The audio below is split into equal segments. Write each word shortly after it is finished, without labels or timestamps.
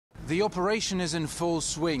The operation is in full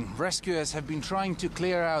swing. Rescuers have been trying to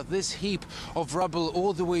clear out this heap of rubble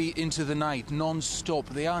all the way into the night, non-stop.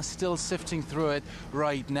 They are still sifting through it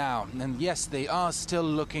right now. And yes, they are still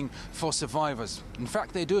looking for survivors. In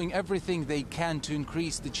fact, they're doing everything they can to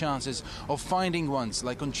increase the chances of finding ones.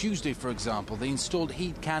 Like on Tuesday, for example, they installed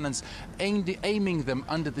heat cannons aiming them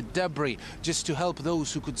under the debris just to help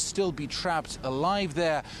those who could still be trapped alive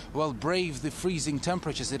there while brave the freezing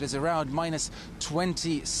temperatures. It is around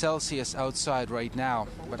 -20 Celsius outside right now.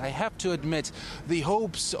 But I have to admit, the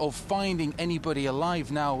hopes of finding anybody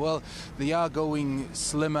alive now, well, they are going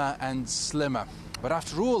slimmer and slimmer. But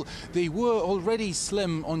after all, they were already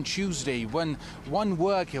slim on Tuesday when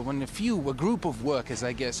a group of workers,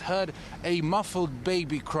 I guess, heard a muffled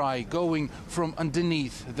baby cry going from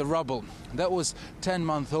underneath the rubble. That was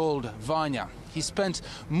 10-month-old Vanya. He spent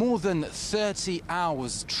more than 30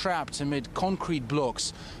 hours trapped amid concrete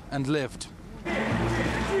blocks and lived.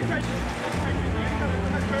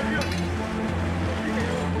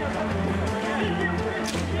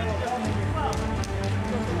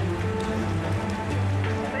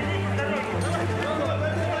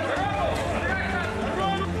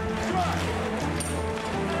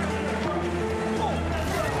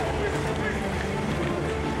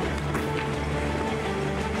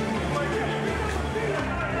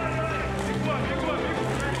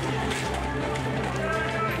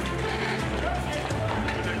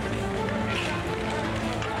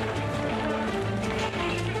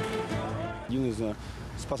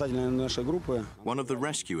 One of the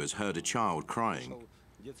rescuers heard a child crying.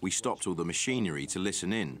 We stopped all the machinery to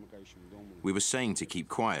listen in. We were saying to keep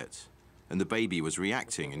quiet, and the baby was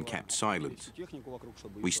reacting and kept silent.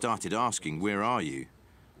 We started asking, "Where are you?"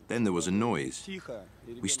 Then there was a noise.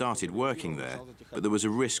 We started working there, but there was a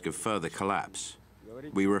risk of further collapse.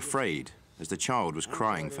 We were afraid, as the child was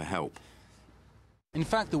crying for help. In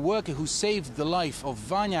fact, the worker who saved the life of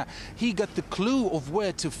Vanya, he got the clue of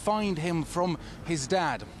where to find him from his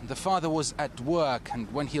dad. The father was at work, and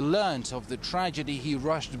when he learned of the tragedy, he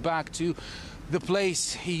rushed back to the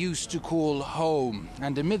place he used to call home.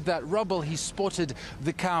 And amid that rubble, he spotted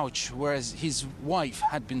the couch where his wife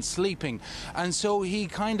had been sleeping. And so he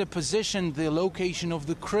kind of positioned the location of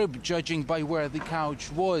the crib, judging by where the couch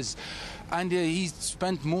was. And he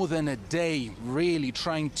spent more than a day really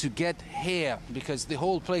trying to get here, because the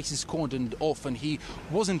whole place is cordoned off and he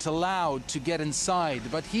wasn't allowed to get inside.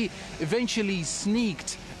 But he eventually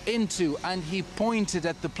sneaked into and he pointed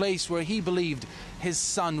at the place where he believed his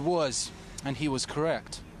son was. And he was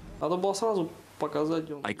correct.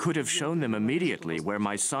 I could have shown them immediately where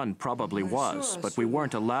my son probably was, but we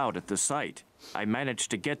weren't allowed at the site. I managed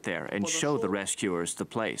to get there and show the rescuers the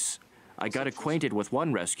place. I got acquainted with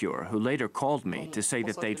one rescuer who later called me to say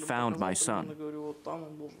that they'd found my son.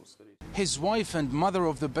 His wife and mother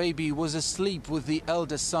of the baby was asleep with the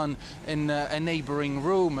elder son in a neighboring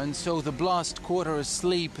room, and so the blast caught her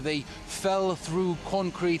asleep. They fell through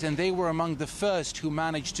concrete and they were among the first who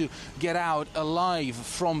managed to get out alive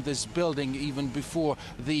from this building even before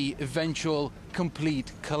the eventual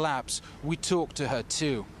complete collapse. We talked to her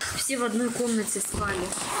too. Все в одной комнате спали.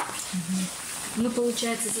 Мы,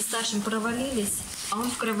 получается, со старшим провалились, а он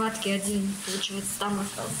в кроватке один, получается, там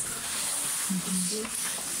остался.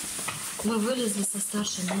 Мы вылезли со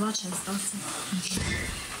старшим, младший остался.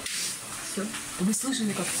 Все. Вы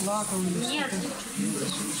слышали, как плакал? Нет.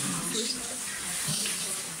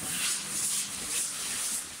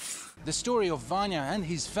 The story of Vanya and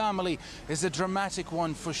his family is a dramatic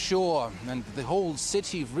one for sure, and the whole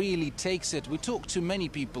city really takes it. We talked to many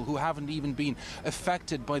people who haven't even been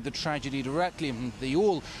affected by the tragedy directly, and they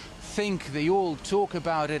all talk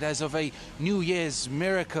about it as of a New Year's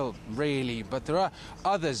miracle, really. But there are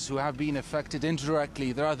others who have been affected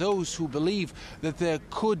indirectly. There are those who believe that there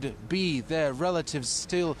could be their relatives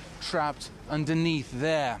still trapped underneath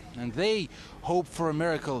there, and they hope for a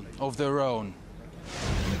miracle of their own.